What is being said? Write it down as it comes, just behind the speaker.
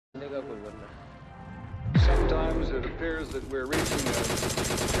Sometimes it appears that we're reaching a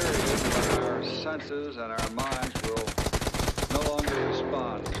period when our senses and our minds will no longer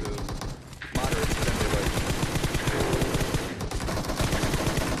respond to moderate stimulation.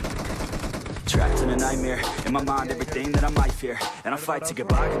 Trapped in a nightmare, in my mind everything that I might fear, and I fight to get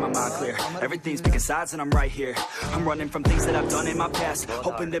by, get my mind clear. Everything's picking sides and I'm right here. I'm running from things that I've done in my past,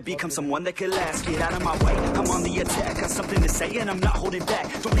 hoping to become someone that could last. Get out of my way, I'm on the attack. Got something to say and I'm not holding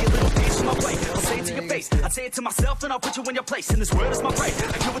back. Don't be a little bitch in my way, I'll say it to your face. I say it to myself and I'll put you in your place. In this world is my prey,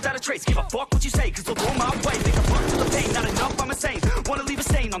 I kill without a trace. Give a fuck what you say, cause they'll go my way. Make a fuck to the pain, not enough, I'm insane. Wanna leave a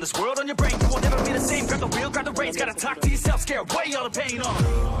stain on this world, on your brain. You will never be the same, grab the wheel, grab the reins. Gotta talk to yourself, scare away all the pain.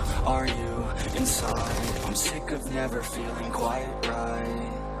 Who are you inside? I'm sick of never feeling quite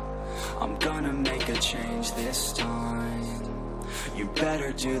right. I'm gonna make a change this time. You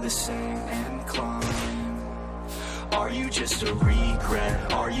better do the same and climb. Are you just a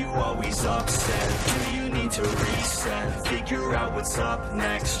regret? Are you always upset? Do you need to reset? Figure out what's up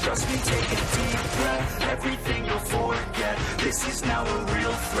next. Trust me, take a deep breath. Everything you'll forget. This is now a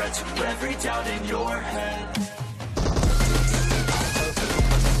real threat to every doubt in your head.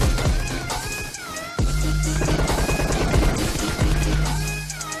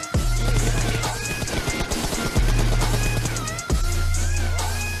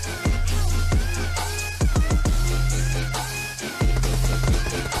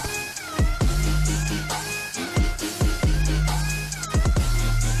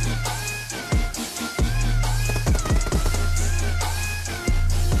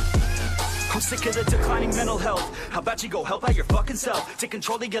 Sick of the declining mental health. How about you go help out your fucking self? Take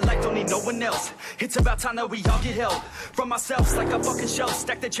control of your life, don't need no one else. It's about time that we all get help from ourselves, like a fucking shelf.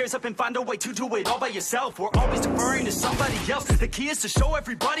 Stack the chairs up and find a way to do it all by yourself. We're always deferring to somebody else. The key is to show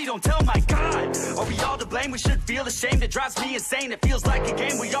everybody, don't tell. My God, are we all to blame? We should feel ashamed. It drives me insane. It feels like a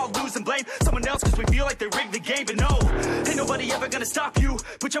game. We all lose and blame someone else cause we feel like they rigged the game. But no, ain't nobody ever gonna stop you.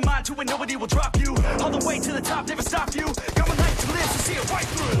 Put your mind to it, nobody will drop you. All the way to the top, never stop you. Got one life to live, so see it right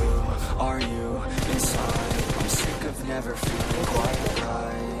through. Are you inside? I'm sick of never feeling quite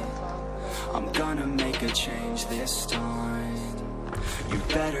right. I'm gonna make a change this time. You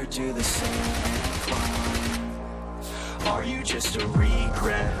better do the same and climb. Are you just a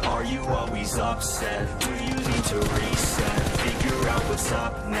regret? Are you always upset? Do you need to reset? Figure out what's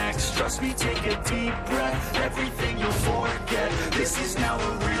up next. Trust me, take a deep breath. Everything you'll forget. This is now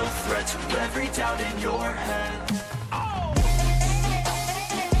a real threat to every doubt in your head.